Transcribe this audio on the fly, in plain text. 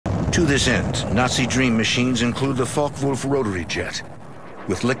To this end, Nazi dream machines include the Focke-Wulf rotary jet,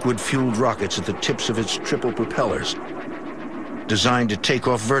 with liquid-fueled rockets at the tips of its triple propellers, designed to take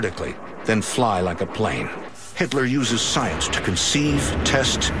off vertically, then fly like a plane. Hitler uses science to conceive,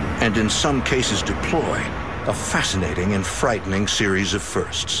 test, and in some cases deploy a fascinating and frightening series of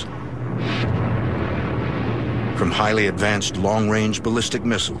firsts. From highly advanced long-range ballistic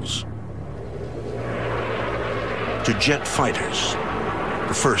missiles to jet fighters,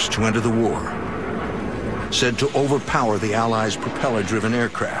 the first to enter the war, said to overpower the Allies' propeller-driven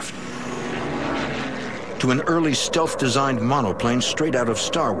aircraft, to an early stealth-designed monoplane straight out of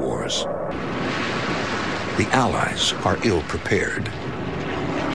Star Wars. The Allies are ill-prepared.